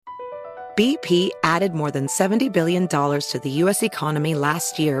BP added more than $70 billion to the U.S. economy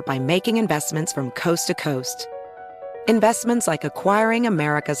last year by making investments from coast to coast. Investments like acquiring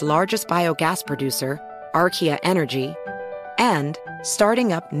America's largest biogas producer, Archaea Energy, and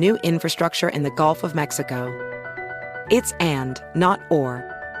starting up new infrastructure in the Gulf of Mexico. It's and, not or.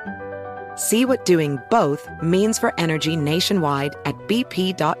 See what doing both means for energy nationwide at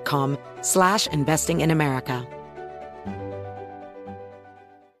bp.com/investing in America.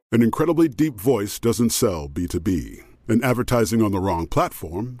 An incredibly deep voice doesn't sell B2B. And advertising on the wrong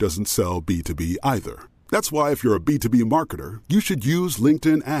platform doesn't sell B2B either. That's why if you're a B2B marketer, you should use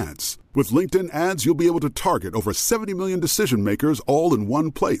LinkedIn Ads. With LinkedIn Ads, you'll be able to target over 70 million decision makers all in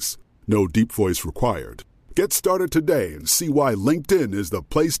one place. No deep voice required. Get started today and see why LinkedIn is the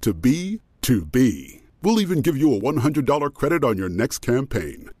place to be to be. We'll even give you a $100 credit on your next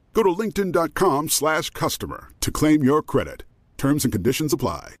campaign. Go to linkedin.com/customer to claim your credit. Terms and conditions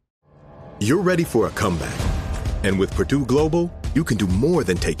apply. You're ready for a comeback. And with Purdue Global, you can do more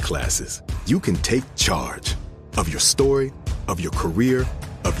than take classes. You can take charge of your story, of your career,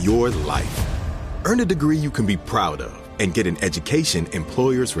 of your life. Earn a degree you can be proud of and get an education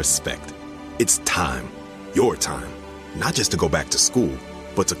employers respect. It's time, your time, not just to go back to school,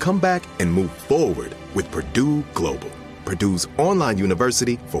 but to come back and move forward with Purdue Global, Purdue's online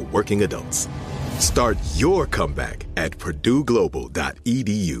university for working adults. Start your comeback at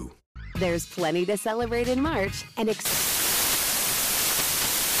purdueglobal.edu. There's plenty to celebrate in March and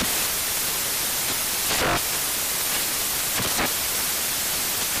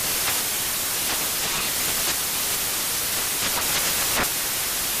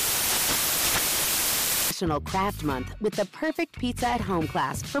National Craft Month with the perfect pizza at home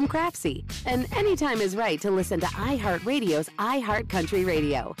class from Craftsy. And anytime is right to listen to iHeartRadio's iHeartCountry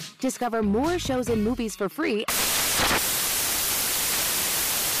Radio. Discover more shows and movies for free.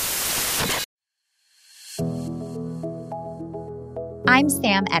 I'm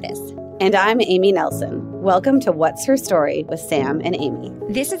Sam Edis. And I'm Amy Nelson. Welcome to What's Her Story with Sam and Amy.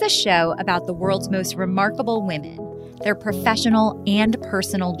 This is a show about the world's most remarkable women, their professional and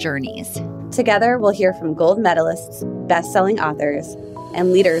personal journeys. Together, we'll hear from gold medalists, best-selling authors,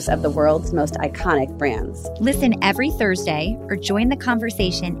 and leaders of the world's most iconic brands. Listen every Thursday or join the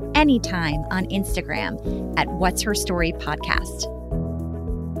conversation anytime on Instagram at What's Her Story Podcast.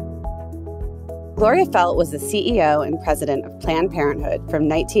 Gloria Feldt was the CEO and president of Planned Parenthood from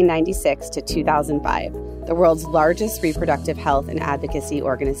 1996 to 2005, the world's largest reproductive health and advocacy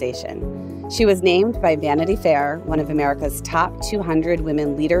organization. She was named by Vanity Fair one of America's top 200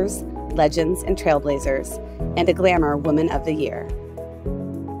 women leaders, legends, and trailblazers, and a Glamour Woman of the Year.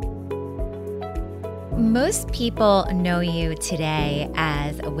 Most people know you today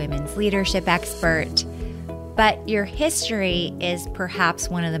as a women's leadership expert, but your history is perhaps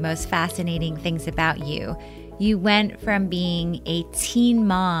one of the most fascinating things about you. You went from being a teen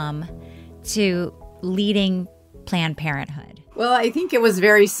mom to leading Planned Parenthood. Well, I think it was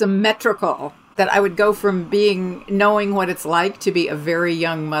very symmetrical that I would go from knowing what it's like to be a very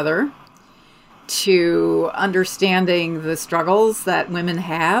young mother to understanding the struggles that women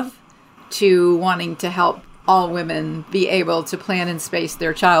have to wanting to help all women be able to plan and space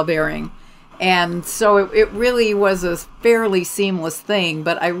their childbearing. And so it really was a fairly seamless thing,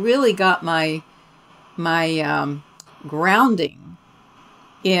 but I really got my grounding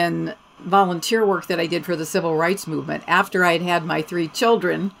in volunteer work that I did for the civil rights movement after I'd had my 3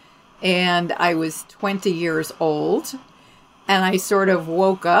 children and I was 20 years old. And I sort of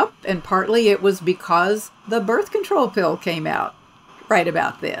woke up, and partly it was because the birth control pill came out right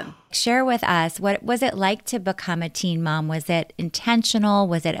about then. Share with us, what was it like to become a teen mom? Was it intentional?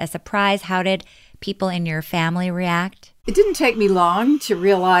 Was it a surprise? How did people in your family react? It didn't take me long to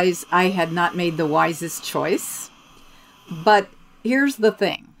realize I had not made the wisest choice. But here's the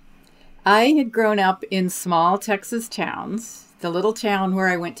thing. I had grown up in small Texas towns. The little town where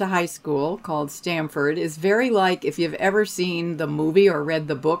I went to high school, called Stamford, is very like, if you've ever seen the movie or read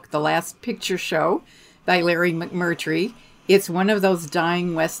the book, The Last Picture Show by Larry McMurtry. It's one of those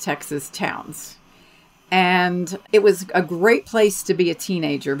dying West Texas towns. And it was a great place to be a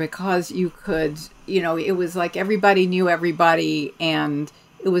teenager because you could, it was like everybody knew everybody and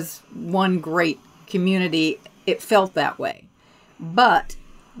it was one great community. It felt that way. But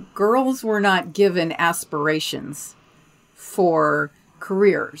girls were not given aspirations for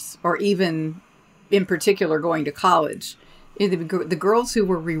careers or even in particular going to college. The girls who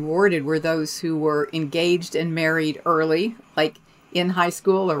were rewarded were those who were engaged and married early, like in high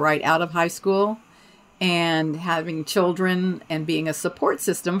school or right out of high school, and having children and being a support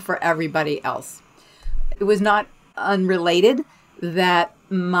system for everybody else. It was not unrelated that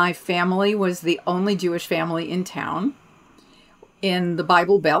my family was the only Jewish family in town, in the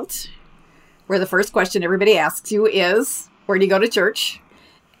Bible Belt, where the first question everybody asks you is, where do you go to church?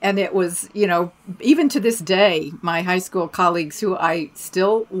 And it was, even to this day, my high school colleagues who I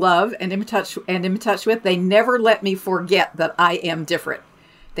still love and am in touch with, they never let me forget that I am different.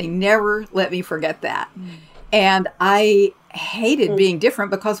 They never let me forget that. And I hated being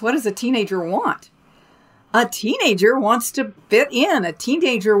different, because what does a teenager want? A teenager wants to fit in. A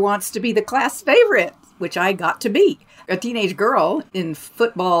teenager wants to be the class favorite, which I got to be. A teenage girl in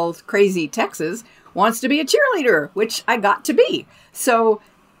football crazy Texas wants to be a cheerleader, which I got to be. So,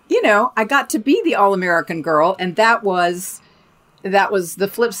 I got to be the all-American girl. And that was the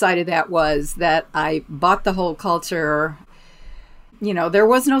flip side of that, was that I bought the whole culture. There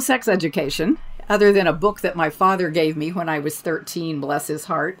was no sex education other than a book that my father gave me when I was 13, bless his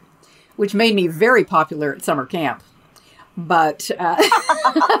heart, which made me very popular at summer camp. But,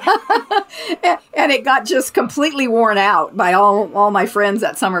 and it got just completely worn out by all my friends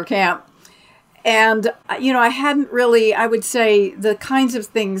at summer camp. And, I hadn't really, I would say, the kinds of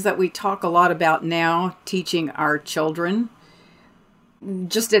things that we talk a lot about now, teaching our children,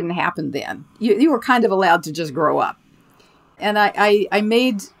 just didn't happen then. You were kind of allowed to just grow up. And I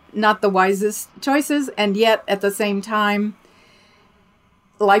made not the wisest choices, and yet at the same time,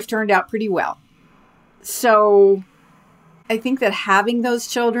 life turned out pretty well. So I think that having those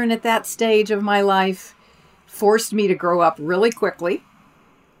children at that stage of my life forced me to grow up really quickly,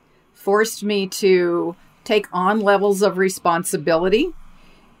 forced me to take on levels of responsibility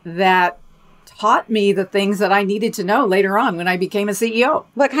that taught me the things that I needed to know later on when I became a CEO.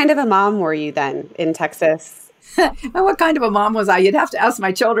 What kind of a mom were you then in Texas? What kind of a mom was I? You'd have to ask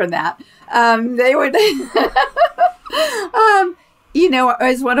my children that. They would,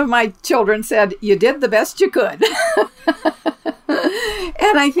 as one of my children said, you did the best you could.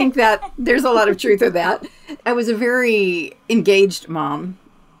 And I think that there's a lot of truth to that. I was a very engaged mom,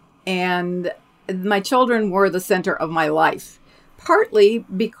 and my children were the center of my life, partly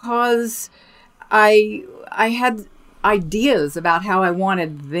because I had ideas about how I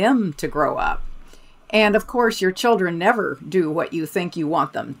wanted them to grow up. And of course, your children never do what you think you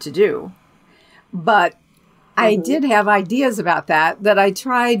want them to do. But I did have ideas about that I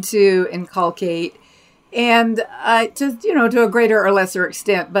tried to inculcate, and to a greater or lesser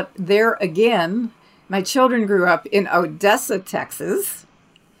extent. But there again, my children grew up in Odessa, Texas,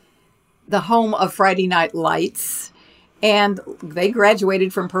 the home of Friday Night Lights, and they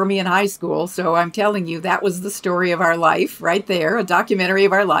graduated from Permian High School. So I'm telling you, that was the story of our life right there, a documentary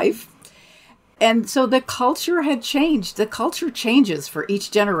of our life. And so the culture had changed. The culture changes for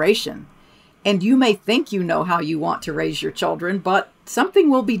each generation. And you may think you know how you want to raise your children, but something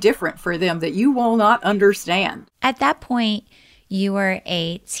will be different for them that you will not understand. At that point, you were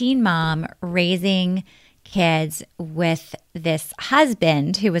a teen mom raising kids with this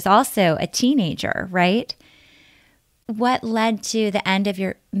husband who was also a teenager, right? What led to the end of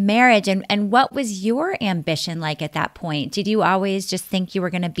your marriage, and what was your ambition like at that point? Did you always just think you were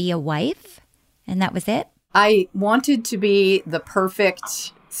going to be a wife and that was it? I wanted to be the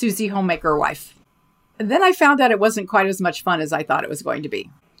perfect Susie Homemaker wife. And then I found out it wasn't quite as much fun as I thought it was going to be.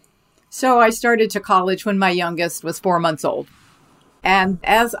 So I started to college when my youngest was 4 months old. And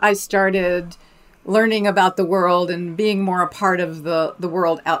as I started learning about the world and being more a part of the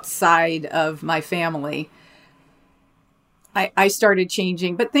world outside of my family, I started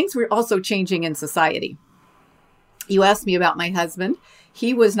changing, but things were also changing in society. You asked me about my husband.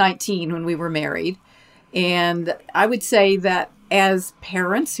 He was 19 when we were married. And I would say that as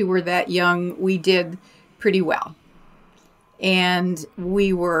parents who were that young, we did pretty well. And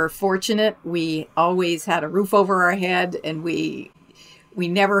we were fortunate. We always had a roof over our head, and we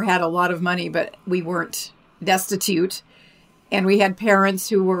never had a lot of money, but we weren't destitute. And we had parents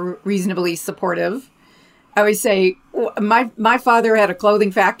who were reasonably supportive. I always say my father had a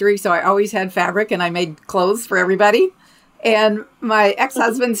clothing factory, so I always had fabric and I made clothes for everybody. And my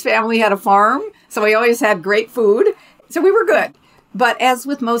ex-husband's family had a farm, so we always had great food. So we were good. But as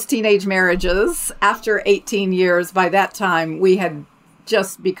with most teenage marriages, after 18 years, by that time, we had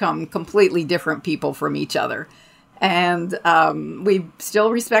just become completely different people from each other. And we still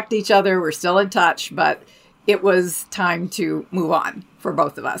respect each other. We're still in touch, but it was time to move on for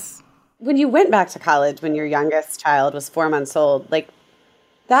both of us. When you went back to college, when your youngest child was 4 months old,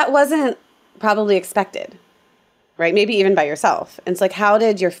 that wasn't probably expected, right? Maybe even by yourself. And it's how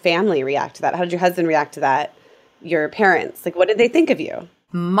did your family react to that? How did your husband react to that? Your parents, what did they think of you?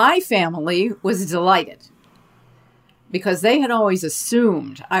 My family was delighted because they had always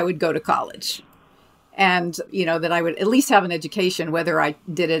assumed I would go to college. and, that I would at least have an education, whether I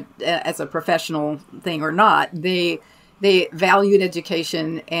did it as a professional thing or not. They valued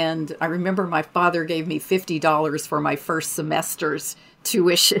education. And I remember my father gave me $50 for my first semester's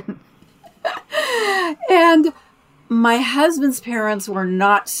tuition. And my husband's parents were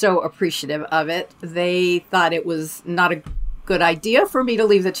not so appreciative of it. They thought it was not a good idea for me to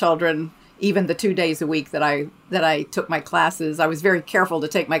leave the children even the 2 days a week that I took my classes. I was very careful to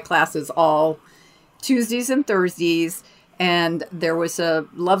take my classes all Tuesdays and Thursdays. And there was a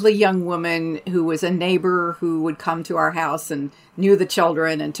lovely young woman who was a neighbor who would come to our house and knew the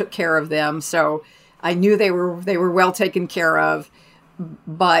children and took care of them. So I knew they were well taken care of.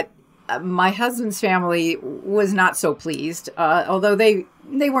 But my husband's family was not so pleased, although they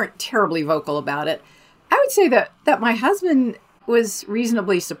weren't terribly vocal about it. I would say that my husband was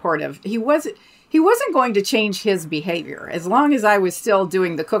reasonably supportive. He wasn't going to change his behavior. As long as I was still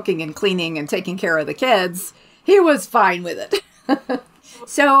doing the cooking and cleaning and taking care of the kids, he was fine with it.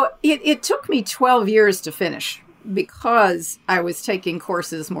 So it took me 12 years to finish because I was taking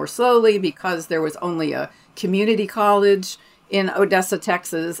courses more slowly, because there was only a community college in Odessa,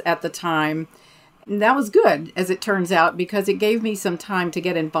 Texas at the time. And that was good, as it turns out, because it gave me some time to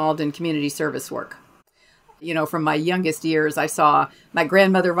get involved in community service work. From my youngest years, I saw my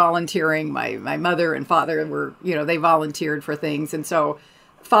grandmother volunteering. My mother and father were, they volunteered for things. And so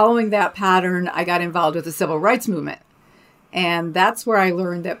following that pattern, I got involved with the civil rights movement. And that's where I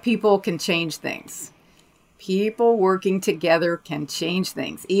learned that people can change things. People working together can change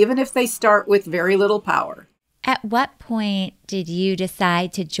things, even if they start with very little power. At what point did you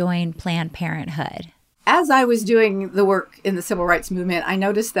decide to join Planned Parenthood? As I was doing the work in the civil rights movement, I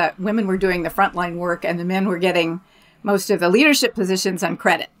noticed that women were doing the frontline work and the men were getting most of the leadership positions on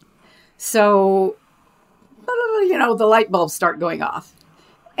credit. So, the light bulbs start going off.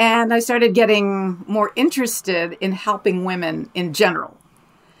 And I started getting more interested in helping women in general.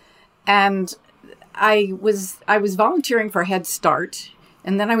 And I was volunteering for Head Start,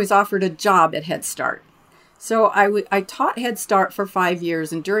 and then I was offered a job at Head Start. So I taught Head Start for 5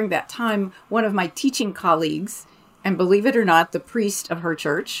 years, and during that time, one of my teaching colleagues, and believe it or not, the priest of her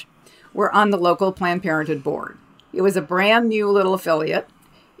church, were on the local Planned Parenthood board. It was a brand new little affiliate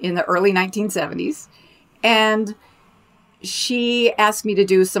in the early 1970s, and she asked me to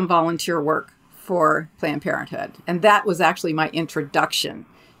do some volunteer work for Planned Parenthood, and that was actually my introduction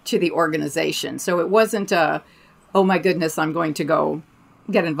to the organization. So it wasn't oh my goodness, I'm going to go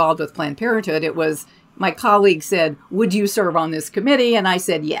get involved with Planned Parenthood. It was, my colleague said, would you serve on this committee? And I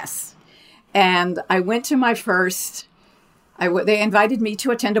said, yes. And I went to my first, they invited me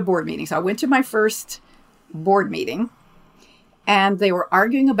to attend a board meeting. So I went to my first board meeting, and they were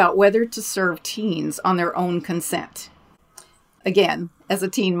arguing about whether to serve teens on their own consent. Again, as a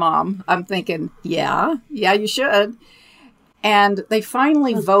teen mom, I'm thinking, yeah, you should. And they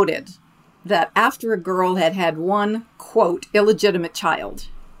finally voted that after a girl had had one, quote, illegitimate child,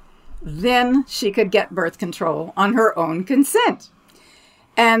 then she could get birth control on her own consent.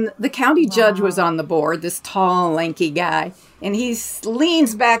 And the county judge was on the board, this tall, lanky guy, and he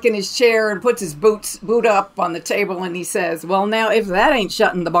leans back in his chair and puts his boot up on the table, and he says, well, now, if that ain't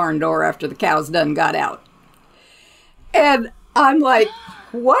shutting the barn door after the cows done got out. And I'm like,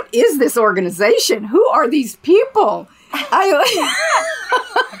 what is this organization? Who are these people?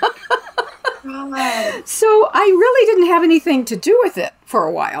 So I really didn't have anything to do with it for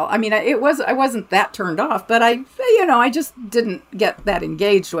a while. I mean, I wasn't that turned off, but I just didn't get that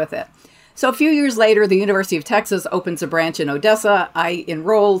engaged with it. So a few years later, the University of Texas opens a branch in Odessa. I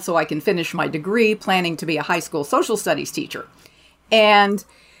enrolled so I can finish my degree, planning to be a high school social studies teacher. And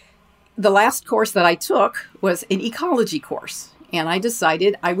the last course that I took was an ecology course. And I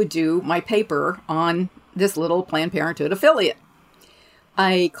decided I would do my paper on this little Planned Parenthood affiliate.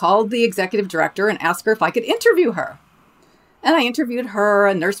 I called the executive director and asked her if I could interview her. And I interviewed her,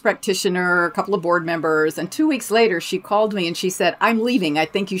 a nurse practitioner, a couple of board members. And 2 weeks later, she called me and she said, I'm leaving. I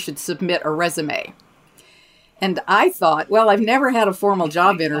think you should submit a resume. And I thought, well, I've never had a formal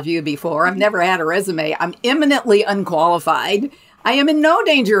job interview before. I've never had a resume. I'm eminently unqualified. I am in no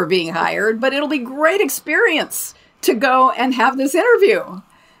danger of being hired, but it'll be great experience to go and have this interview.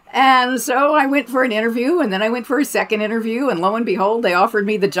 And so I went for an interview, and then I went for a second interview, and lo and behold, they offered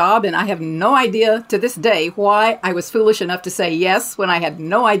me the job, and I have no idea to this day why I was foolish enough to say yes when I had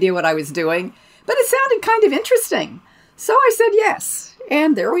no idea what I was doing, but it sounded kind of interesting. So I said yes,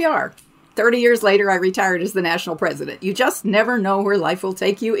 and there we are. 30 years later, I retired as the national president. You just never know where life will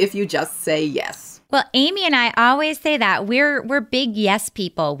take you if you just say yes. Well, Amy and I always say that. We're big yes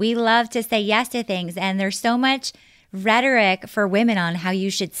people. We love to say yes to things, and there's so much rhetoric for women on how you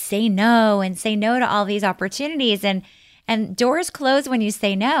should say no and say no to all these opportunities. And doors close when you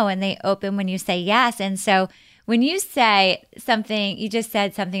say no and they open when you say yes. And so when you say something, you just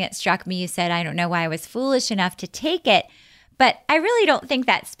said something that struck me. You said, I don't know why I was foolish enough to take it. But I really don't think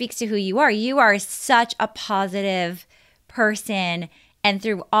that speaks to who you are. You are such a positive person. And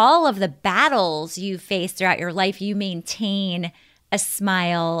through all of the battles you face throughout your life, you maintain a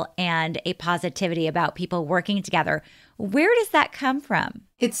smile and a positivity about people working together. Where does that come from?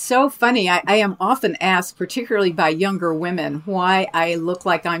 It's so funny. I am often asked, particularly by younger women, why I look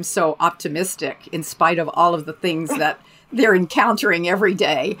like I'm so optimistic in spite of all of the things that they're encountering every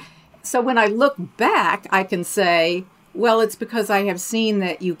day. So when I look back, I can say, well, it's because I have seen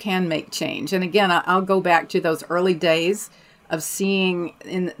that you can make change. And again, I'll go back to those early days of seeing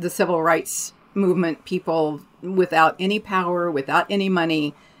in the civil rights movement people without any power, without any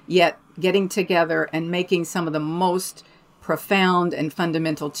money, yet getting together and making some of the most profound and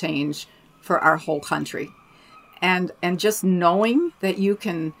fundamental change for our whole country. And just knowing that you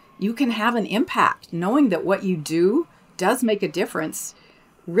can have an impact, knowing that what you do does make a difference,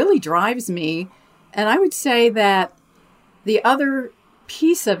 really drives me. And I would say that the other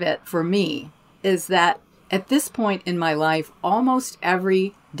piece of it for me is that at this point in my life, almost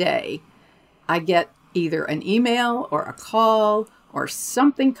every day, I get either an email or a call or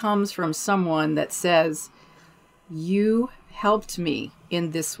something comes from someone that says, you helped me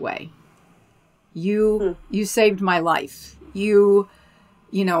in this way. You saved my life. You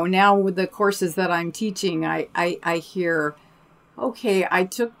know, now with the courses that I'm teaching, I hear, okay, I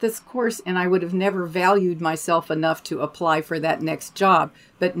took this course and I would have never valued myself enough to apply for that next job.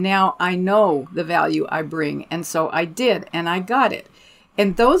 But now I know the value I bring. And so I did, and I got it.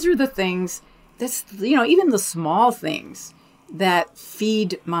 And those are the things that's, you know, even the small things that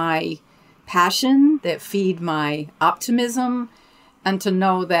feed my passion, that feed my optimism, and to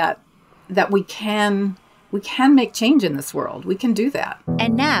know that we can make change in this world. We can do that.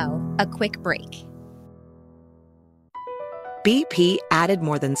 And now, a quick break. BP added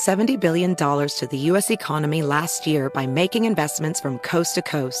more than $70 billion to the U.S. economy last year by making investments from coast to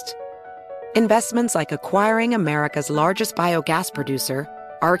coast. Investments like acquiring America's largest biogas producer,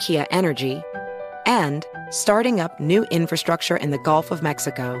 Archaea Energy, and starting up new infrastructure in the Gulf of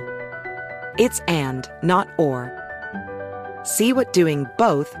Mexico. It's and, not or. See what doing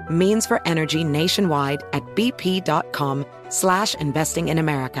both means for energy nationwide at bp.com/investing in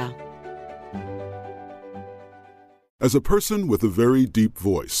America. As a person with a very deep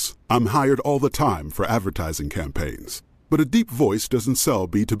voice, I'm hired all the time for advertising campaigns. But a deep voice doesn't sell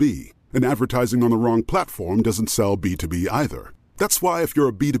B2B, and advertising on the wrong platform doesn't sell B2B either. That's why if you're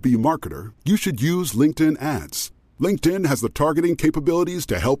a B2B marketer, you should use LinkedIn ads. LinkedIn has the targeting capabilities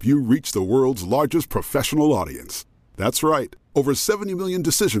to help you reach the world's largest professional audience. That's right, over 70 million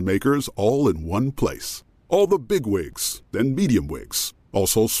decision makers all in one place. All the big wigs, then medium wigs,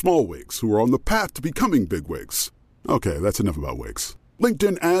 also small wigs who are on the path to becoming big wigs. Okay, that's enough about wigs.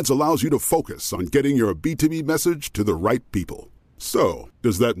 LinkedIn ads allows you to focus on getting your B2B message to the right people. So,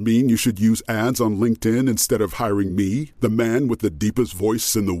 does that mean you should use ads on LinkedIn instead of hiring me, the man with the deepest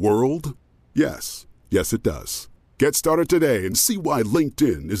voice in the world? Yes. Yes, it does. Get started today and see why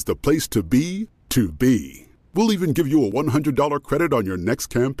LinkedIn is the place to be to be. We'll even give you a $100 credit on your next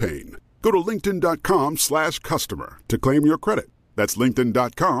campaign. Go to linkedin.com/customer to claim your credit. That's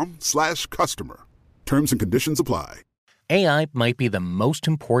linkedin.com/customer. Terms and conditions apply. AI might be the most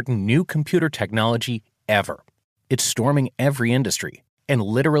important new computer technology ever. It's storming every industry, and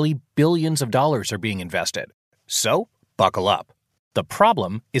literally billions of dollars are being invested. So, buckle up. The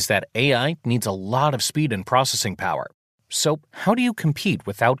problem is that AI needs a lot of speed and processing power. So, how do you compete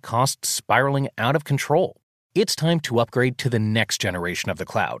without costs spiraling out of control? It's time to upgrade to the next generation of the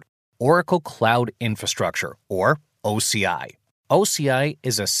cloud, Oracle Cloud Infrastructure, or OCI. OCI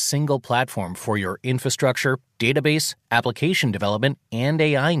is a single platform for your infrastructure, database, application development, and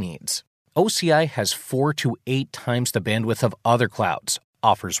AI needs. OCI has 4 to 8 times the bandwidth of other clouds,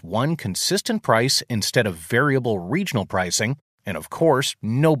 offers one consistent price instead of variable regional pricing, and of course,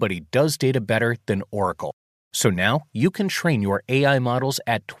 nobody does data better than Oracle. So now you can train your AI models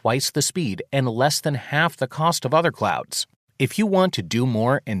at twice the speed and less than half the cost of other clouds. If you want to do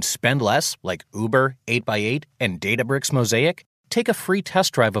more and spend less, like Uber, 8x8, and Databricks Mosaic, take a free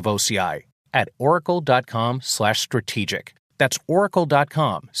test drive of OCI at oracle.com/strategic. That's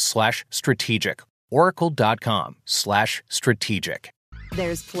oracle.com/strategic. oracle.com/strategic.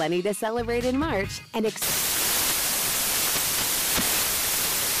 There's plenty to celebrate in March and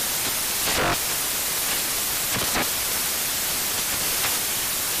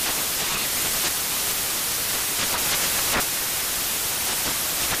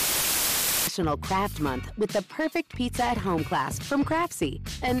National Craft Month with the perfect pizza at home class from Craftsy.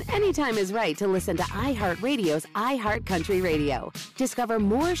 And anytime is right to listen to iHeartRadio's iHeartCountry Radio. Discover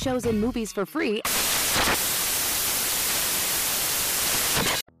more shows and movies for free.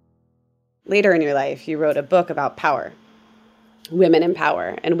 Later in your life, you wrote a book about power, women in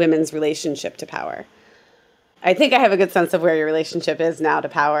power, and women's relationship to power. I think I have a good sense of where your relationship is now to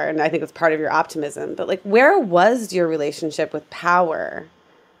power, and I think it's part of your optimism. But like, where was your relationship with power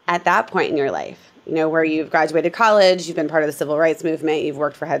at that point in your life? You know, where you've graduated college, you've been part of the civil rights movement, you've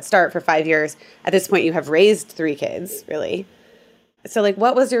worked for Head Start for 5 years. At this point, you have raised 3 kids, really. So like,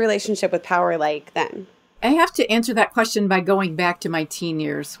 what was your relationship with power like then? I have to answer that question by going back to my teen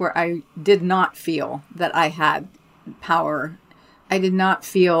years, where I did not feel that I had power. I did not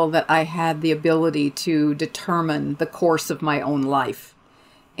feel that I had the ability to determine the course of my own life.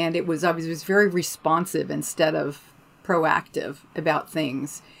 And I was very responsive instead of proactive about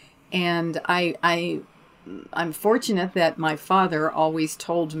things. And I'm fortunate that my father always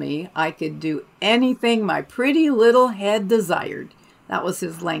told me I could do anything my pretty little head desired. That was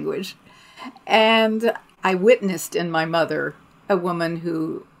his language. And I witnessed in my mother a woman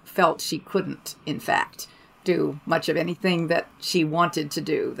who felt she couldn't, in fact, do much of anything that she wanted to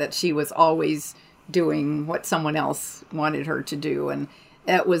do, that she was always doing what someone else wanted her to do. And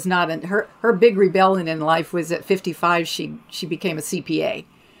it was not her big rebellion in life was at 55, she became a CPA.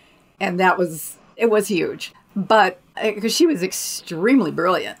 And it was huge, but because she was extremely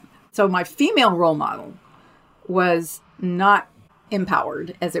brilliant. So my female role model was not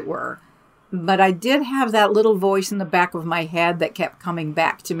empowered, as it were, but I did have that little voice in the back of my head that kept coming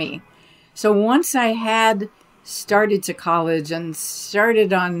back to me. So once I had started to college and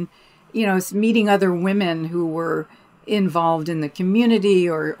started on, meeting other women who were involved in the community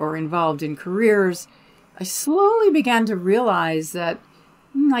or involved in careers, I slowly began to realize that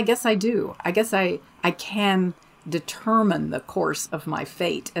I guess I do. I guess I can determine the course of my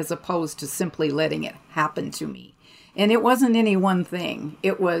fate as opposed to simply letting it happen to me. And it wasn't any one thing.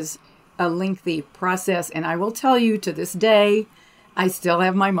 It was a lengthy process. And I will tell you, to this day, I still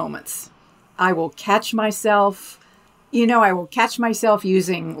have my moments. I will catch myself,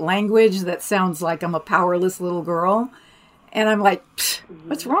 using language that sounds like I'm a powerless little girl. And I'm like,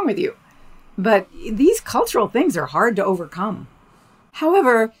 what's wrong with you? But these cultural things are hard to overcome.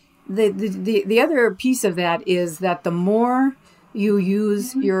 However, the other piece of that is that the more you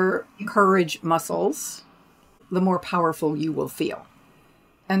use your courage muscles, the more powerful you will feel.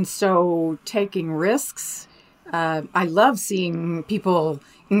 And so taking risks, I love seeing people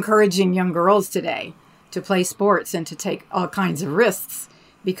encouraging young girls today to play sports and to take all kinds of risks,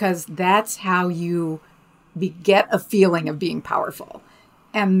 because that's how you get a feeling of being powerful.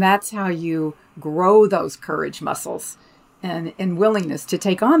 And that's how you grow those courage muscles and willingness to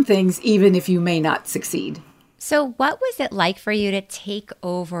take on things, even if you may not succeed. So what was it like for you to take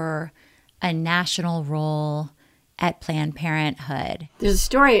over a national role at Planned Parenthood? There's a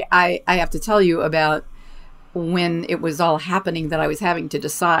story I have to tell you about when it was all happening that I was having to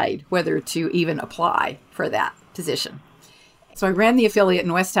decide whether to even apply for that position. So I ran the affiliate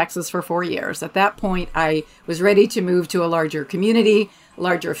in West Texas for 4 years. At that point, I was ready to move to a larger community,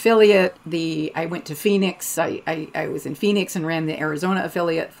 larger affiliate. I went to Phoenix. I was in Phoenix and ran the Arizona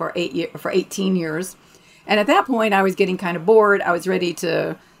affiliate for 18 years. And at that point, I was getting kind of bored. I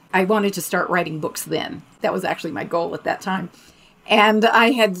wanted to start writing books then. That was actually my goal at that time. And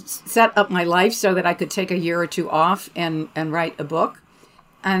I had set up my life so that I could take a year or two off and write a book.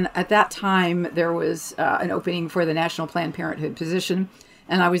 And at that time, there was an opening for the National Planned Parenthood position,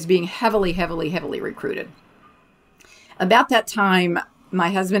 and I was being heavily, heavily, heavily recruited. About that time, my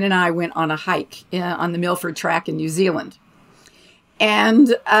husband and I went on a hike on the Milford Track in New Zealand.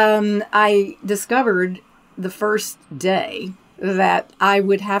 And I discovered the first day that I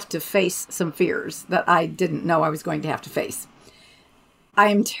would have to face some fears that I didn't know I was going to have to face. I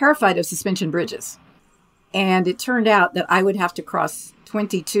am terrified of suspension bridges. And it turned out that I would have to cross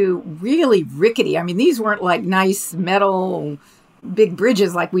 22 really rickety. I mean, these weren't like nice metal big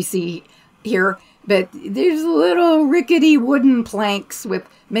bridges like we see here, but there's little rickety wooden planks with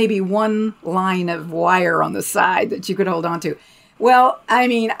maybe one line of wire on the side that you could hold on to. Well, I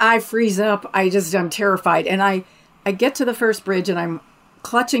mean, I freeze up. I'm terrified. And I get to the first bridge and I'm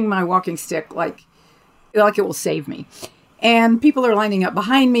clutching my walking stick like it will save me. And people are lining up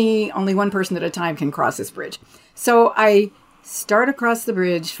behind me. Only one person at a time can cross this bridge. So I start across the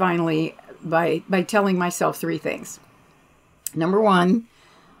bridge finally by telling myself 3 things. Number 1,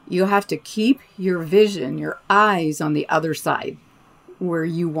 you have to keep your vision, your eyes on the other side where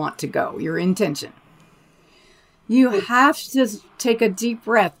you want to go, your intention. You have to take a deep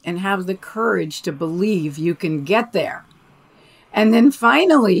breath and have the courage to believe you can get there. And then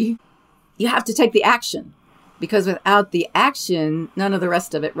finally, you have to take the action, because without the action, none of the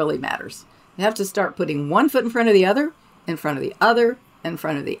rest of it really matters. You have to start putting one foot in front of the other, in front of the other, in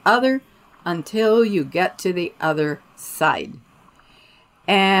front of the other, until you get to the other side.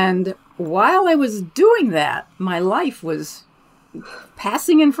 And while I was doing that, my life was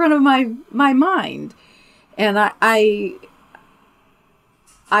passing in front of my mind. And I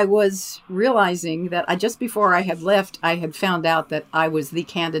was realizing that just before I had left, I had found out that I was the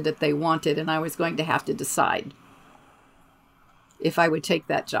candidate they wanted, and I was going to have to decide if I would take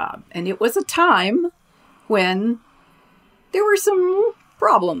that job. And it was a time when there were some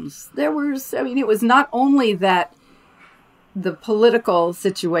problems. It was not only that the political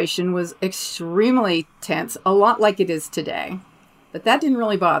situation was extremely tense, a lot like it is today, but that didn't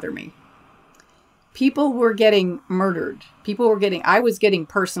really bother me. People were getting murdered. I was getting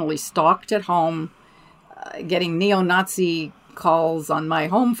personally stalked at home, getting neo-Nazi calls on my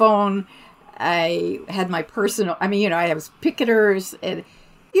home phone. I had my personal, I was picketers, and,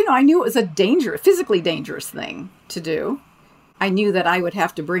 I knew it was a physically dangerous thing to do. I knew that I would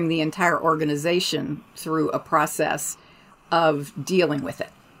have to bring the entire organization through a process of dealing with it,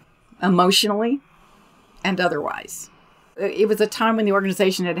 emotionally and otherwise. It was a time when the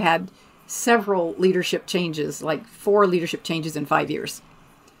organization had several leadership changes, like 4 leadership changes in 5 years.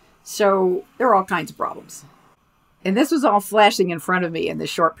 So there were all kinds of problems. And this was all flashing in front of me in this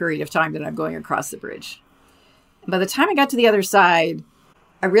short period of time that I'm going across the bridge. By the time I got to the other side,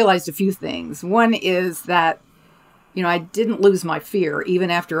 I realized a few things. One is that, I didn't lose my fear even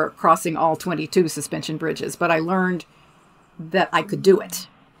after crossing all 22 suspension bridges, but I learned that I could do it.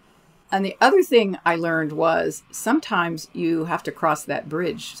 And the other thing I learned was sometimes you have to cross that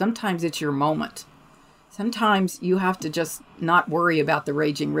bridge. Sometimes it's your moment. Sometimes you have to just not worry about the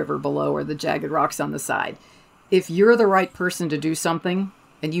raging river below or the jagged rocks on the side. If you're the right person to do something,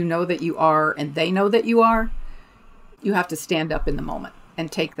 and you know that you are, and they know that you are, you have to stand up in the moment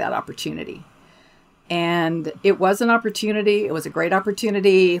and take that opportunity. And it was an opportunity. It was a great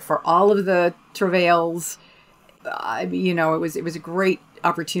opportunity for all of the travails. It was a great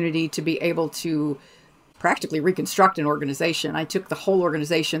opportunity to be able to practically reconstruct an organization. I took the whole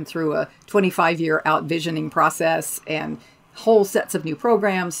organization through a 25-year out-visioning process and whole sets of new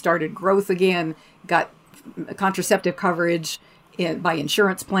programs, started growth again, got contraceptive coverage by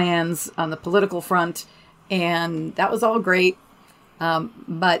insurance plans on the political front, and that was all great,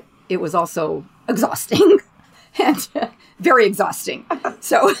 but it was also exhausting and very exhausting.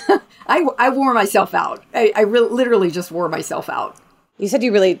 So I wore myself out. I literally just wore myself out. You said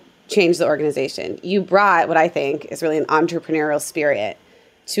you really changed the organization. You brought what I think is really an entrepreneurial spirit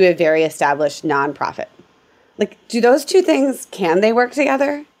to a very established nonprofit. Like, do those two things, can they work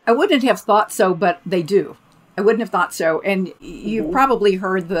together? I wouldn't have thought so, but they do. I wouldn't have thought so. And you probably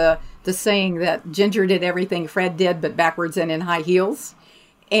heard the saying that Ginger did everything Fred did, but backwards and in high heels.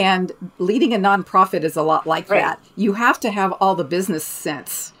 And leading a nonprofit is a lot like that. You have to have all the business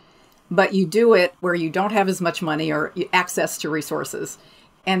sense, but you do it where you don't have as much money or access to resources.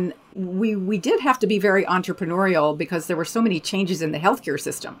 And we did have to be very entrepreneurial because there were so many changes in the healthcare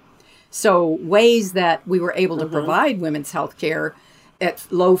system. So ways that we were able to provide women's healthcare at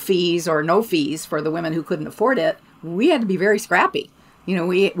low fees or no fees for the women who couldn't afford it, we had to be very scrappy.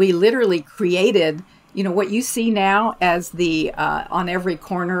 We literally created, what you see now as the on every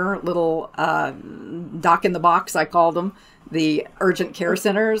corner little dock in the box, I call them, the urgent care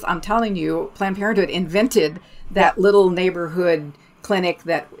centers. I'm telling you, Planned Parenthood invented that little neighborhood clinic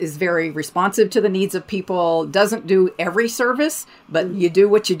that is very responsive to the needs of people, doesn't do every service, but you do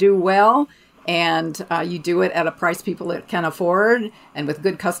what you do well, and you do it at a price people can afford and with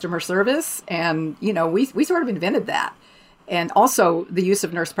good customer service. And, we sort of invented that. And also the use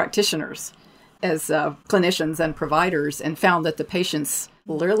of nurse practitioners as clinicians and providers, and found that the patients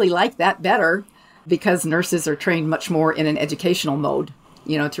literally like that better because nurses are trained much more in an educational mode,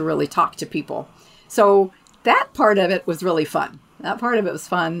 to really talk to people. So that part of it was really fun. That part of it was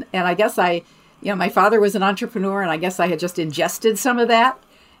fun. And I guess my father was an entrepreneur, and I guess I had just ingested some of that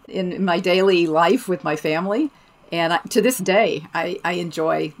in my daily life with my family. And to this day, I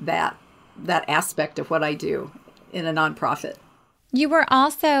enjoy that aspect of what I do in a nonprofit. You were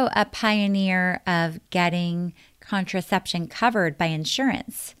also a pioneer of getting contraception covered by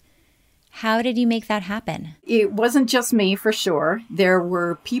insurance. How did you make that happen? It wasn't just me, for sure. There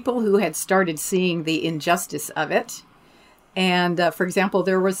were people who had started seeing the injustice of it. And for example,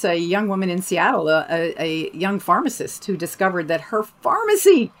 there was a young woman in Seattle, a young pharmacist, who discovered that her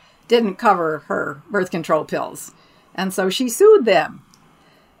pharmacy didn't cover her birth control pills. And so she sued them.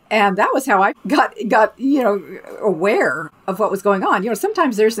 And that was how I got aware of what was going on.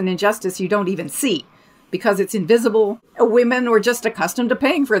 Sometimes there's an injustice you don't even see because it's invisible. Women were just accustomed to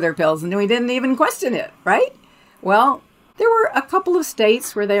paying for their pills and we didn't even question it, right? Well, there were a couple of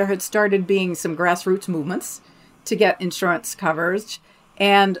states where there had started being some grassroots movements to get insurance coverage.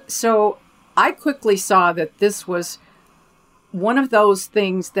 And so I quickly saw that this was one of those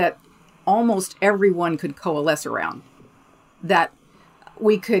things that almost everyone could coalesce around. That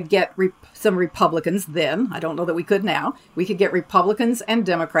we could get some Republicans then, I don't know that we could now, we could get Republicans and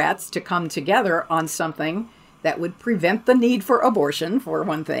Democrats to come together on something that would prevent the need for abortion, for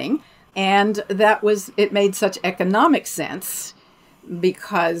one thing. And it made such economic sense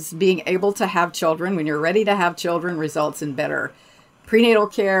because being able to have children when you're ready to have children results in better prenatal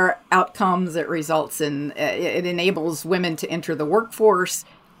care outcomes. It enables women to enter the workforce.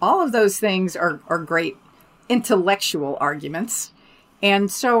 All of those things are great intellectual arguments.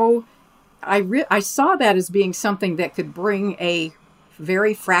 And so I saw that as being something that could bring a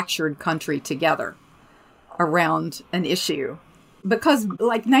very fractured country together around an issue. Because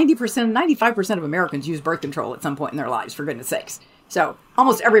like 95% of Americans use birth control at some point in their lives, for goodness sakes. So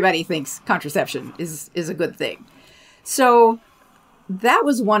almost everybody thinks contraception is a good thing. So that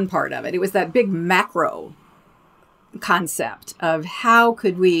was one part of it. It was that big macro concept of how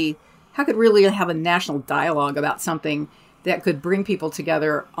could really have a national dialogue about something that could bring people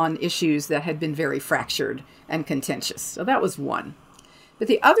together on issues that had been very fractured and contentious. So that was one. But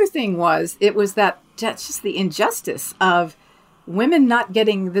the other thing was, that's just the injustice of women not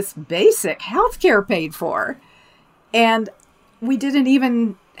getting this basic health care paid for. And we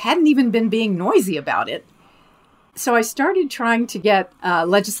hadn't even been being noisy about it. So I started trying to get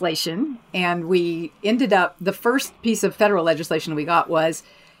legislation, and we ended up, the first piece of federal legislation we got was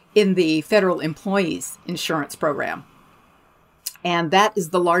in the Federal Employees Insurance Program. And that is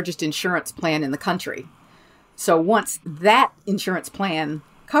the largest insurance plan in the country. So once that insurance plan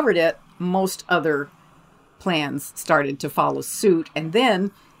covered it, most other plans started to follow suit. And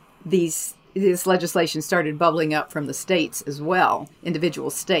then this legislation started bubbling up from the states as well, individual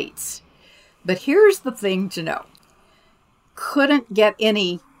states. But here's the thing to know. Couldn't get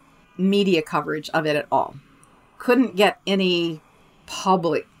any media coverage of it at all. Couldn't get any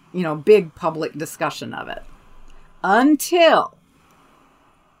public, big public discussion of it. Until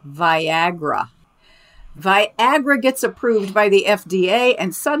Viagra. Viagra gets approved by the FDA,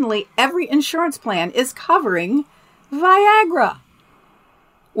 and suddenly every insurance plan is covering Viagra.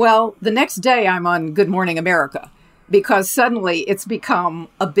 Well, the next day I'm on Good Morning America because suddenly it's become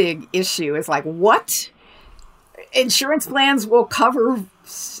a big issue. It's like, what? Insurance plans will cover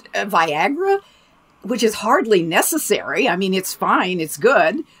Viagra, which is hardly necessary. I mean, it's fine, it's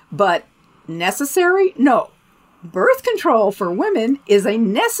good, but necessary? No. Birth control for women is a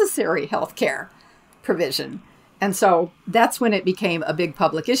necessary health care provision. And so that's when it became a big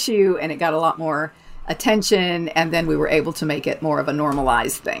public issue and it got a lot more attention. And then we were able to make it more of a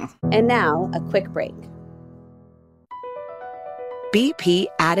normalized thing. And now a quick break. BP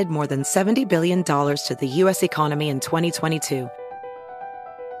added more than $70 billion to the U.S. economy in 2022.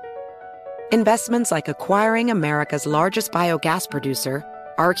 Investments like acquiring America's largest biogas producer,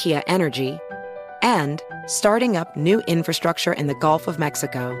 Archaea Energy, and starting up new infrastructure in the Gulf of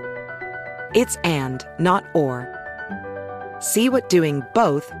Mexico. It's and, not or. See what doing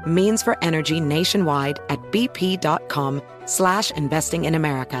both means for energy nationwide at bp.com/investing in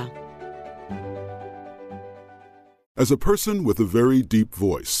America. As a person with a very deep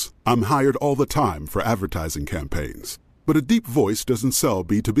voice, I'm hired all the time for advertising campaigns. But a deep voice doesn't sell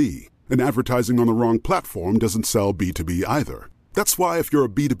B2B, and advertising on the wrong platform doesn't sell B2B either. That's why if you're a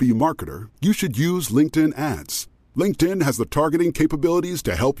B2B marketer, you should use LinkedIn ads. LinkedIn has the targeting capabilities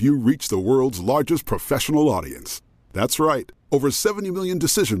to help you reach the world's largest professional audience. That's right, over 70 million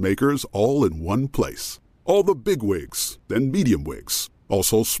decision makers all in one place. All the big wigs, then medium wigs,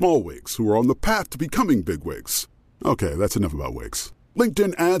 also small wigs who are on the path to becoming big wigs. Okay, that's enough about wigs.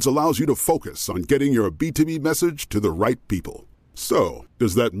 LinkedIn ads allows you to focus on getting your B2B message to the right people. So,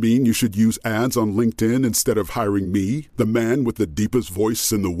 does that mean you should use ads on LinkedIn instead of hiring me, the man with the deepest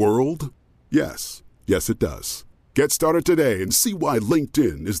voice in the world? Yes. Yes, it does. Get started today and see why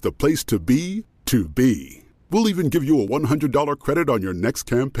LinkedIn is the place to be to be. We'll even give you a $100 credit on your next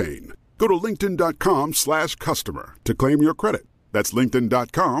campaign. Go to linkedin.com/customer to claim your credit. That's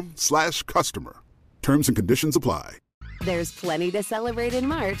linkedin.com/customer. Terms and conditions apply. There's plenty to celebrate in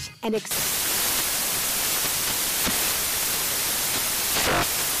March and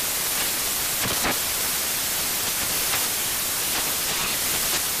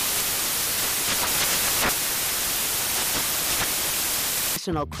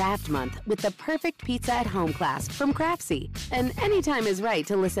National Craft Month with the perfect pizza at home class from Craftsy. And anytime is right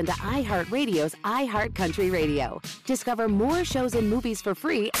to listen to iHeartRadio's iHeartCountry Radio. Discover more shows and movies for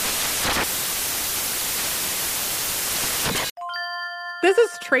free. This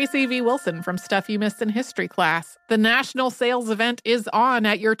is Tracy V. Wilson from Stuff You Missed in History class. The national sales event is on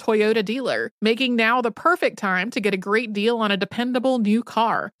at your Toyota dealer, making now the perfect time to get a great deal on a dependable new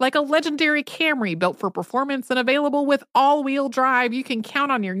car. Like a legendary Camry built for performance and available with all-wheel drive, you can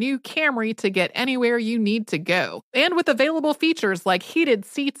count on your new Camry to get anywhere you need to go. And with available features like heated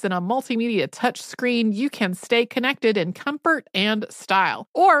seats and a multimedia touchscreen, you can stay connected in comfort and style.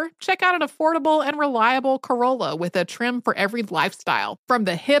 Or check out an affordable and reliable Corolla with a trim for every lifestyle. From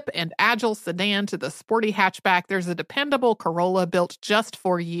the hip and agile sedan to the sporty hatchback, there's a dependable Corolla built just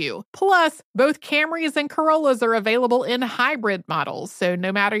for you. Plus, both Camrys and Corollas are available in hybrid models, so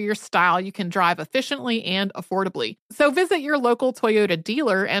no matter your style, you can drive efficiently and affordably. So visit your local Toyota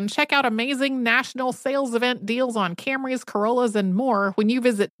dealer and check out amazing national sales event deals on Camrys, Corollas, and more when you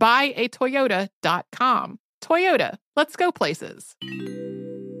visit buyatoyota.com. Toyota, let's go places.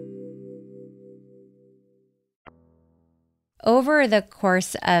 Over the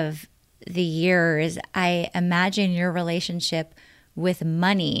course of the years, I imagine your relationship with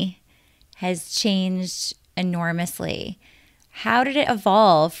money has changed enormously. How did it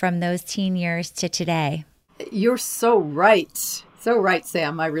evolve from those teen years to today? You're so right. So right,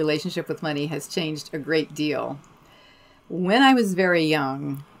 Sam. My relationship with money has changed a great deal. When I was very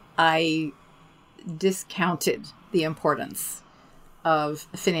young, I discounted the importance of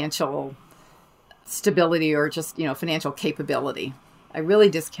financial stability or just, financial capability. I really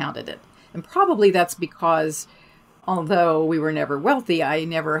discounted it. And probably that's because although we were never wealthy, I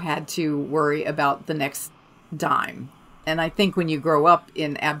never had to worry about the next dime. And I think when you grow up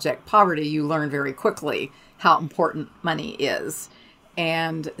in abject poverty, you learn very quickly how important money is.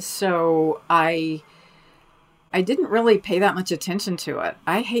 And so I didn't really pay that much attention to it.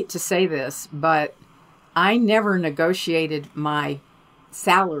 I hate to say this, but I never negotiated my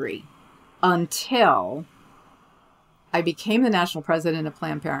salary until I became the national president of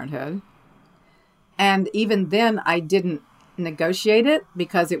Planned Parenthood. And even then, I didn't negotiate it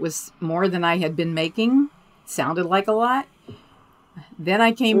because it was more than I had been making. Sounded like a lot. Then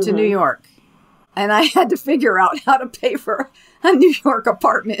I came to New York, and I had to figure out how to pay for a New York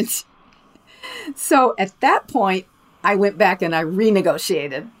apartment. So at that point, I went back and I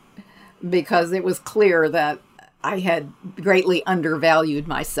renegotiated because it was clear that I had greatly undervalued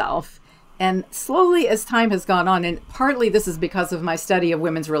myself. And slowly as time has gone on, and partly this is because of my study of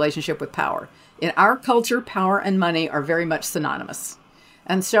women's relationship with power. In our culture, power and money are very much synonymous.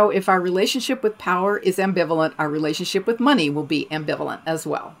 And so if our relationship with power is ambivalent, our relationship with money will be ambivalent as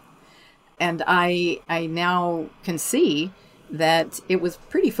well. And I now can see that it was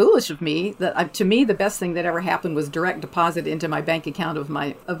pretty foolish of me. That to me, the best thing that ever happened was direct deposit into my bank account of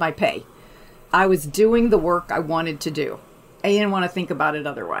my pay. I was doing the work I wanted to do. I didn't want to think about it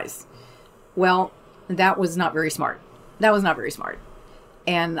otherwise. Well, that was not very smart.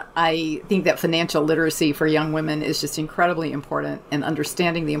 And I think that financial literacy for young women is just incredibly important, and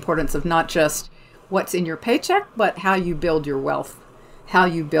understanding the importance of not just what's in your paycheck, but how you build your wealth, how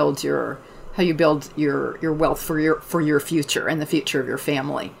you build your wealth for your future and the future of your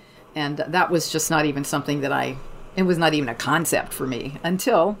family. And that was just not even something that it was not even a concept for me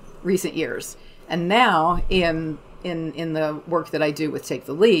until recent years. And now in the work that I do with Take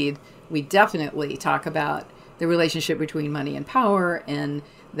the Lead, we definitely talk about the relationship between money and power, and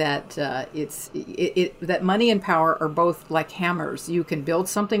that that money and power are both like hammers. You can build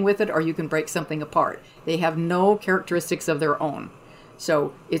something with it, or you can break something apart. They have no characteristics of their own.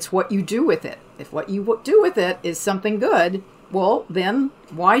 So it's what you do with it. If what you do with it is something good, well, then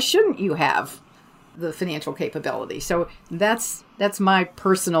why shouldn't you have the financial capability? So that's my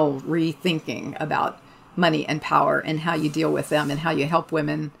personal rethinking about money and power and how you deal with them and how you help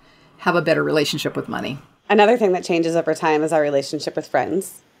women have a better relationship with money. Another thing that changes over time is our relationship with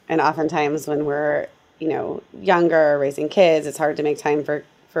friends. And oftentimes when we're, younger, raising kids, it's hard to make time for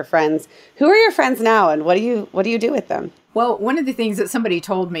friends. Who are your friends now, and what do you do with them? Well, one of the things that somebody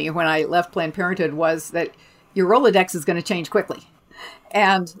told me when I left Planned Parenthood was that your Rolodex is going to change quickly.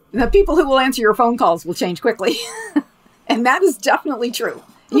 And the people who will answer your phone calls will change quickly. And that is definitely true.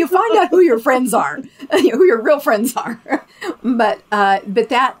 You find out who your friends are, who your real friends are. But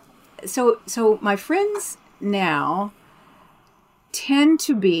that, so my friends now tend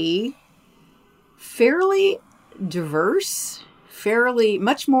to be fairly diverse,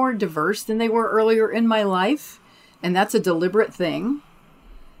 much more diverse than they were earlier in my life. And that's a deliberate thing.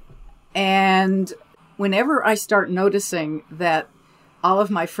 And whenever I start noticing that all of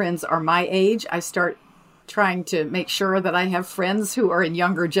my friends are my age. I start trying to make sure that I have friends who are in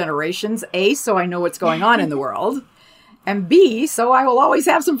younger generations, A, so I know what's going on in the world, and B, so I will always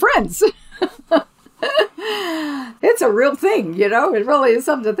have some friends. It's a real thing, you know, it really is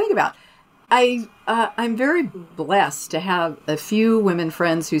something to think about. I'm very blessed to have a few women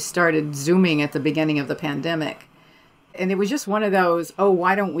friends who started Zooming at the beginning of the pandemic. And it was just one of those, oh,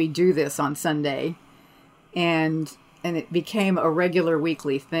 why don't we do this on Sunday? And it became a regular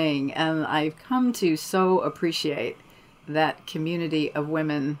weekly thing. And I've come to so appreciate that community of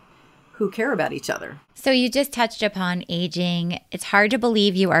women who care about each other. So you just touched upon aging. It's hard to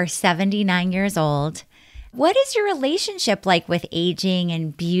believe you are 79 years old. What is your relationship like with aging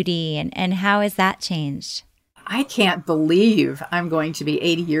and beauty, and how has that changed? I can't believe I'm going to be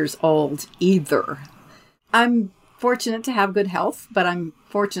 80 years old either. I'm fortunate to have good health, but I'm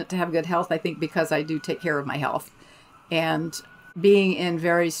fortunate to have good health, I think, because I do take care of my health. And being in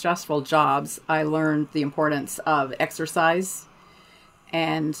very stressful jobs, I learned the importance of exercise.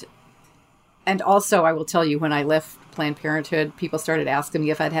 And also, I will tell you, when I left Planned Parenthood, people started asking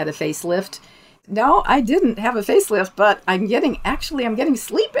me if I'd had a facelift. No, I didn't have a facelift, but I'm getting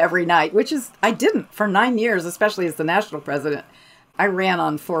sleep every night, which is, I didn't for 9 years, especially as the national president. I ran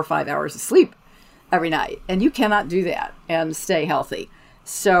on 4 or 5 hours of sleep every night, and you cannot do that and stay healthy.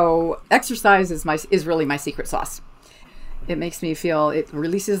 So exercise is really my secret sauce. It makes me feel, it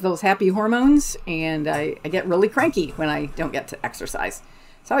releases those happy hormones, and I get really cranky when I don't get to exercise.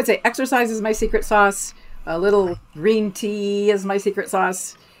 So I would say exercise is my secret sauce, a little green tea is my secret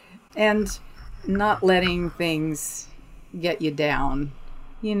sauce, and not letting things get you down.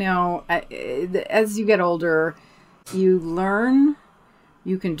 You know, as you get older, you learn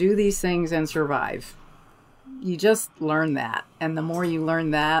you can do these things and survive. You just learn that. And the more you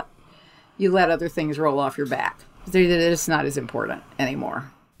learn that, you let other things roll off your back. They're just not as important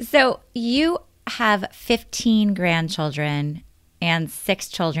anymore. So you have 15 grandchildren and 6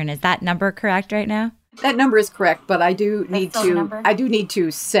 children. Is that number correct right now? That number is correct, but I do need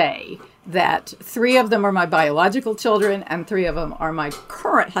to say that 3 of them are my biological children and 3 of them are my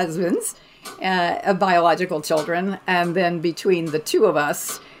current husband's biological children. And then between the 2 of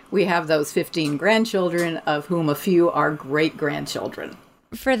us, we have those 15 grandchildren, of whom a few are great-grandchildren.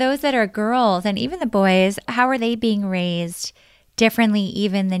 For those that are girls and even the boys, how are they being raised differently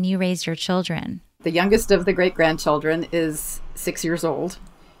even than you raised your children? The youngest of the great-grandchildren is 6 years old.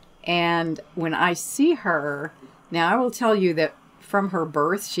 And when I see her, now I will tell you that from her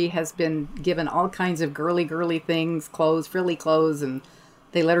birth, she has been given all kinds of girly things, clothes, frilly clothes, and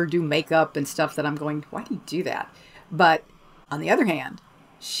they let her do makeup and stuff that I'm going, why do you do that? But on the other hand,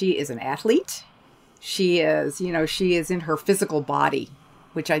 she is an athlete. She is in her physical body,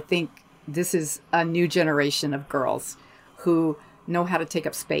 which I think this is a new generation of girls who know how to take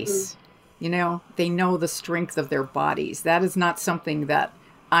up space. You know, they know the strength of their bodies. That is not something that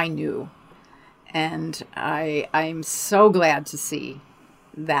I knew. And I'm so glad to see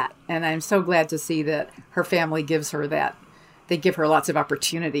that. And I'm so glad to see that her family gives her that. They give her lots of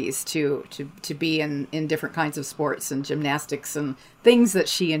opportunities to be in different kinds of sports and gymnastics and things that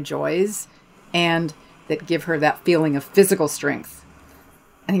she enjoys and that give her that feeling of physical strength.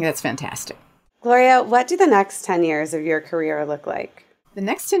 I think that's fantastic. Gloria, what do the next 10 years of your career look like? The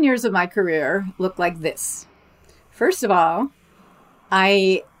next 10 years of my career look like this. First of all,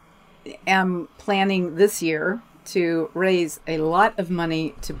 I am planning this year to raise a lot of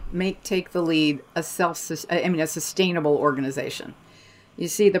money to take the lead a sustainable organization. You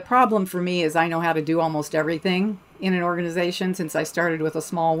see, the problem for me is I know how to do almost everything in an organization, since I started with a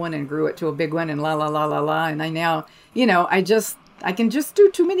small one and grew it to a big one and and I now, I can just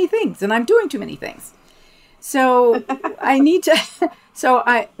do too many things, and I'm doing too many things. So I need to. So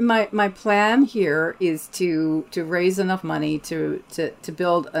my plan here is to raise enough money to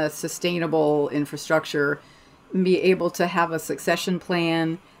build a sustainable infrastructure, and be able to have a succession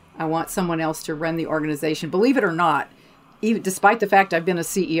plan. I want someone else to run the organization. Believe it or not, even despite the fact I've been a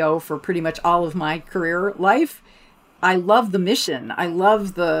CEO for pretty much all of my career life, I love the mission. I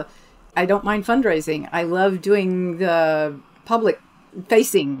don't mind fundraising. I love doing the public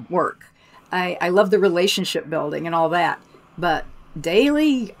facing work. I love the relationship building and all that. But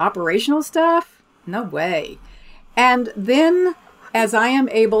daily operational stuff? No way. And then as I am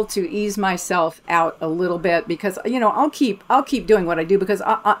able to ease myself out a little bit, because, I'll keep doing what I do, because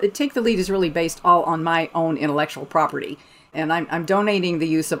Take the Lead is really based all on my own intellectual property. And I'm donating the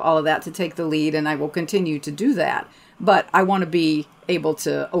use of all of that to Take the Lead, and I will continue to do that. But I want to be able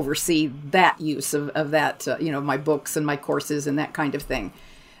to oversee that use of that, my books and my courses and that kind of thing.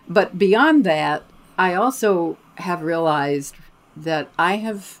 But beyond that, I also have realized that I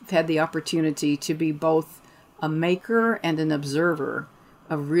have had the opportunity to be both a maker and an observer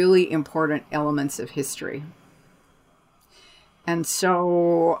of really important elements of history. And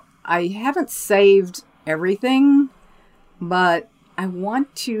so I haven't saved everything, but I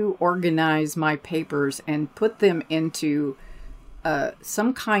want to organize my papers and put them into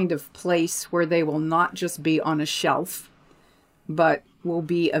some kind of place where they will not just be on a shelf, but will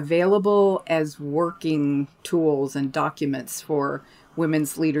be available as working tools and documents for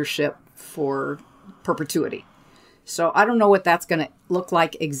women's leadership for perpetuity. So I don't know what that's going to look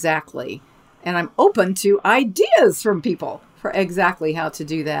like exactly. And I'm open to ideas from people for exactly how to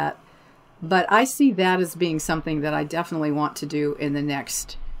do that. But I see that as being something that I definitely want to do in the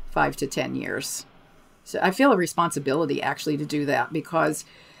next 5 to 10 years. So I feel a responsibility actually to do that, because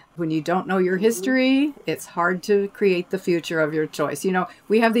when you don't know your history, it's hard to create the future of your choice. You know,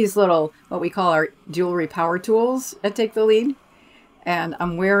 we have these little, what we call our jewelry power tools at Take the Lead. And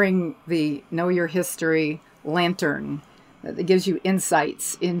I'm wearing the Know Your History lantern that gives you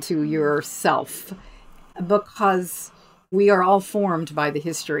insights into yourself, because we are all formed by the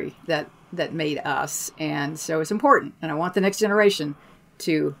history that made us. And so it's important. And I want the next generation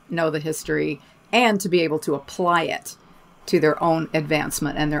to know the history and to be able to apply it to their own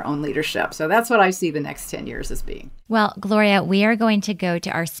advancement and their own leadership. So that's what I see the next 10 years as being. Well, Gloria, we are going to go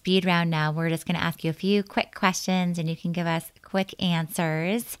to our speed round now. We're just going to ask you a few quick questions and you can give us quick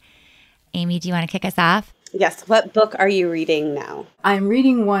answers. Amy, do you want to kick us off? Yes. What book are you reading now? I'm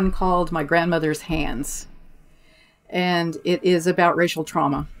reading one called My Grandmother's Hands, and it is about racial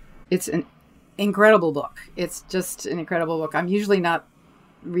trauma. It's an incredible book. It's just an incredible book. I'm usually not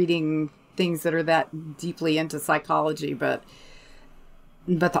reading things that are that deeply into psychology, but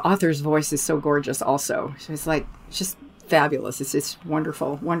the author's voice is so gorgeous also. So it's like just fabulous. It's just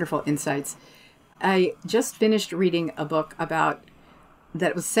wonderful, wonderful insights. I just finished reading a book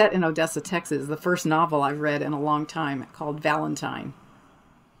that was set in Odessa, Texas, the first novel I've read in a long time, called Valentine.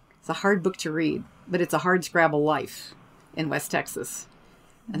 It's a hard book to read, but it's a hard scrabble life in West Texas.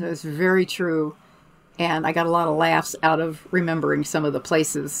 And it was very true. And I got a lot of laughs out of remembering some of the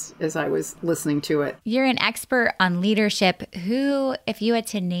places as I was listening to it. You're an expert on leadership. Who, if you had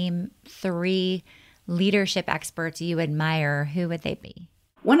to name 3 leadership experts you admire, who would they be?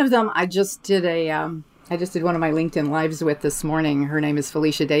 One of them I just did one of my LinkedIn Lives with this morning. Her name is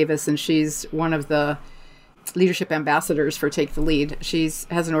Felicia Davis, and she's one of the leadership ambassadors for Take the Lead. She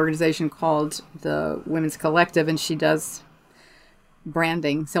has an organization called the Women's Collective, and she does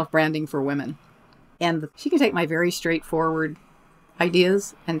branding, self-branding for women. And she can take my very straightforward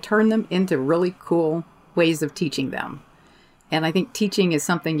ideas and turn them into really cool ways of teaching them. And I think teaching is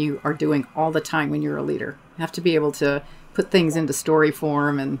something you are doing all the time when you're a leader. You have to be able to put things into story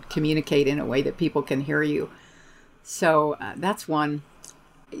form and communicate in a way that people can hear you. So that's one.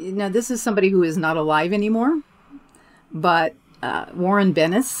 Now, this is somebody who is not alive anymore, but Warren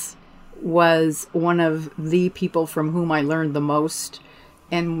Bennis was one of the people from whom I learned the most.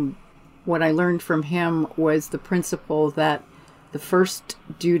 And what I learned from him was the principle that the first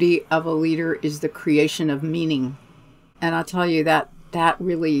duty of a leader is the creation of meaning. And I'll tell you that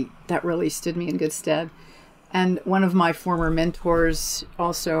really stood me in good stead. And one of my former mentors,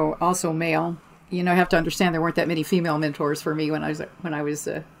 also male, you know, I have to understand there weren't that many female mentors for me when I was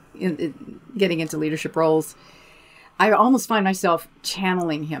getting into leadership roles. I almost find myself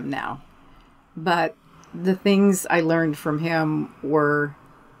channeling him now. But the things I learned from him were,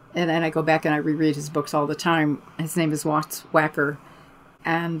 and I go back and I reread his books all the time. His name is Watts Wacker,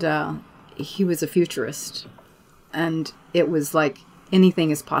 and he was a futurist. And it was like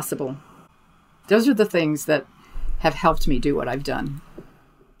anything is possible. Those are the things that have helped me do what I've done.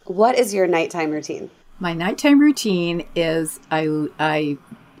 What is your nighttime routine? My nighttime routine is I'm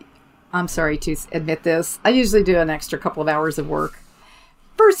sorry to admit this. I usually do an extra couple of hours of work,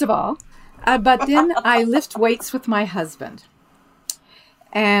 first of all. But then I lift weights with my husband.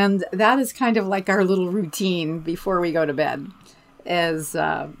 And that is kind of like our little routine before we go to bed. As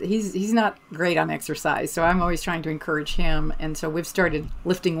he's not great on exercise, so I'm always trying to encourage him. And so we've started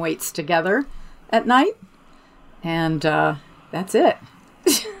lifting weights together at night. And that's it.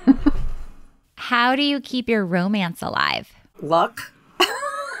 How do you keep your romance alive? Luck.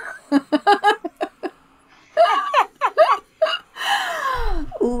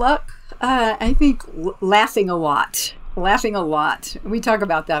 Luck. I think laughing a lot. We talk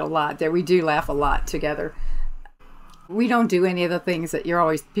about that a lot, that we do laugh a lot together. We don't do any of the things that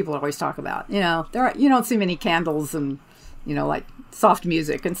people always talk about. You know, you don't see many candles and, you know, like soft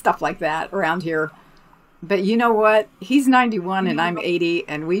music and stuff like that around here. But you know what? He's 91 and I'm 80,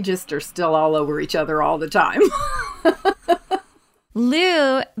 and we just are still all over each other all the time.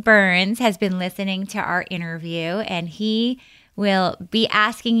 Lou Burns has been listening to our interview, and he will be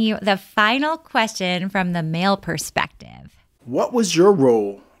asking you the final question from the male perspective. What was your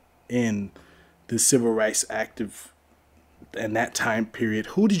role in the civil rights active in that time period?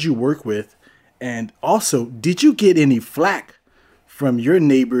 Who did you work with? And also, did you get any flack from your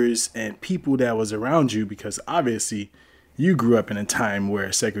neighbors and people that was around you? Because obviously you grew up in a time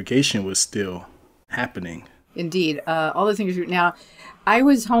where segregation was still happening. Indeed. All the things. Now, I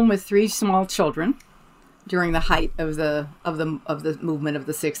was home with 3 small children during the height of the movement of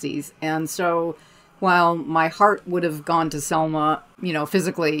the 60s. And so while my heart would have gone to Selma,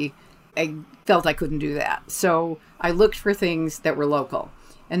 physically, I felt I couldn't do that. So I looked for things that were local.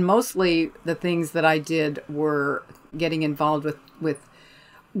 And mostly the things that I did were getting involved with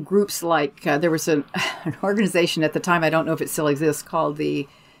groups like, there was an organization at the time, I don't know if it still exists, called the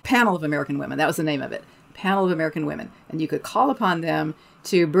Panel of American Women. That was the name of it, Panel of American Women. And you could call upon them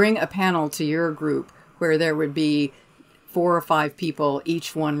to bring a panel to your group where there would be 4 or 5 people,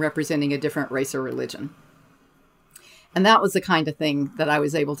 each one representing a different race or religion. And that was the kind of thing that I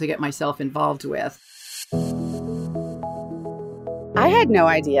was able to get myself involved with. I had no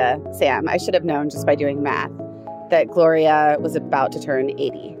idea, Sam, I should have known just by doing math, that Gloria was about to turn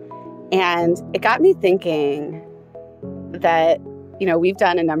 80. And it got me thinking that, we've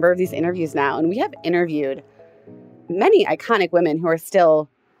done a number of these interviews now, and we have interviewed many iconic women who are still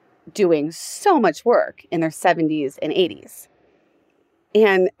doing so much work in their 70s and 80s.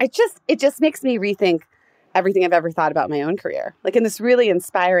 And it just makes me rethink everything I've ever thought about my own career, like in this really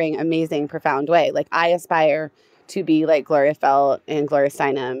inspiring, amazing, profound way. Like I aspire to be like Gloria Felt and Gloria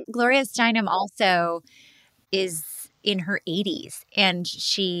Steinem. Gloria Steinem also is in her 80s, and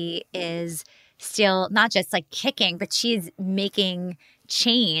she is still not just like kicking, but she's making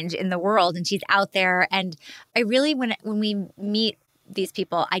change in the world, and she's out there. And I really, when we meet these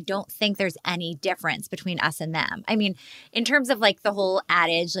people, I don't think there's any difference between us and them. I mean, in terms of like the whole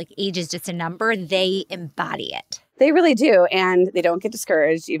adage, like age is just a number, they embody it. They really do. And they don't get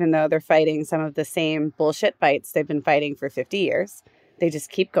discouraged, even though they're fighting some of the same bullshit fights they've been fighting for 50 years. They just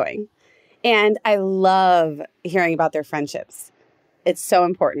keep going. And I love hearing about their friendships. It's so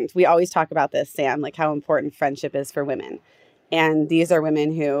important. We always talk about this, Sam, like how important friendship is for women. And these are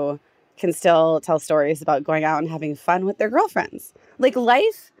women who can still tell stories about going out and having fun with their girlfriends. Like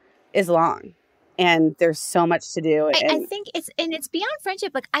life is long. And there's so much to do. I think it's beyond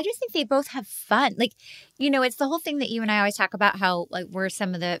friendship. Like, I just think they both have fun. Like, it's the whole thing that you and I always talk about, how like we're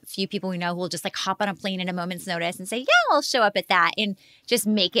some of the few people we know who will just like hop on a plane at a moment's notice and say, yeah, I'll show up at that and just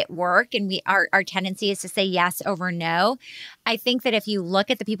make it work. And our tendency is to say yes over no. I think that if you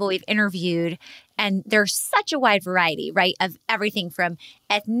look at the people we've interviewed, and there's such a wide variety, right, of everything from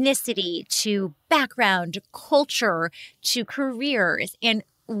ethnicity to background, to culture, to careers. And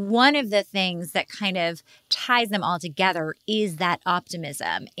one of the things that kind of ties them all together is that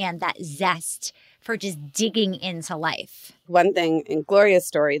optimism and that zest for just digging into life. One thing in Gloria's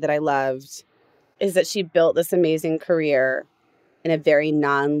story that I loved is that she built this amazing career in a very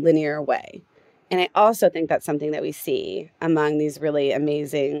non-linear way. And I also think that's something that we see among these really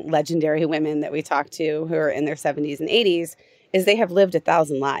amazing, legendary women that we talk to who are in their 70s and 80s, is they have lived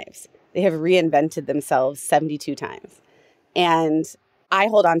 1,000 lives. They have reinvented themselves 72 times. And I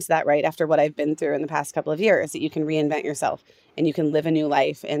hold on to that right after what I've been through in the past couple of years, that you can reinvent yourself and you can live a new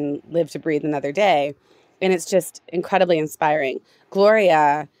life and live to breathe another day. And it's just incredibly inspiring.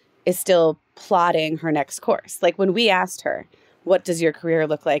 Gloria is still plotting her next course. Like when we asked her, what does your career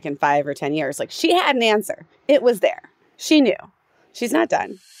look like in 5 or 10 years? Like she had an answer. It was there. She knew. She's not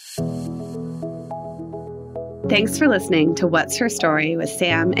done. Thanks for listening to What's Her Story with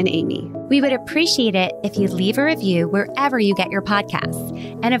Sam and Amy. We would appreciate it if you leave a review wherever you get your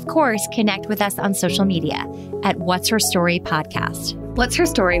podcasts. And of course, connect with us on social media at What's Her Story Podcast. What's Her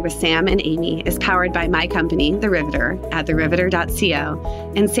Story with Sam and Amy is powered by my company, The Riveter, at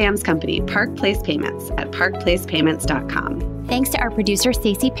theriveter.co, and Sam's company, Park Place Payments, at parkplacepayments.com. Thanks to our producer,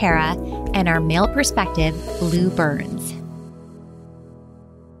 Stacey Para, and our male perspective, Lou Burns.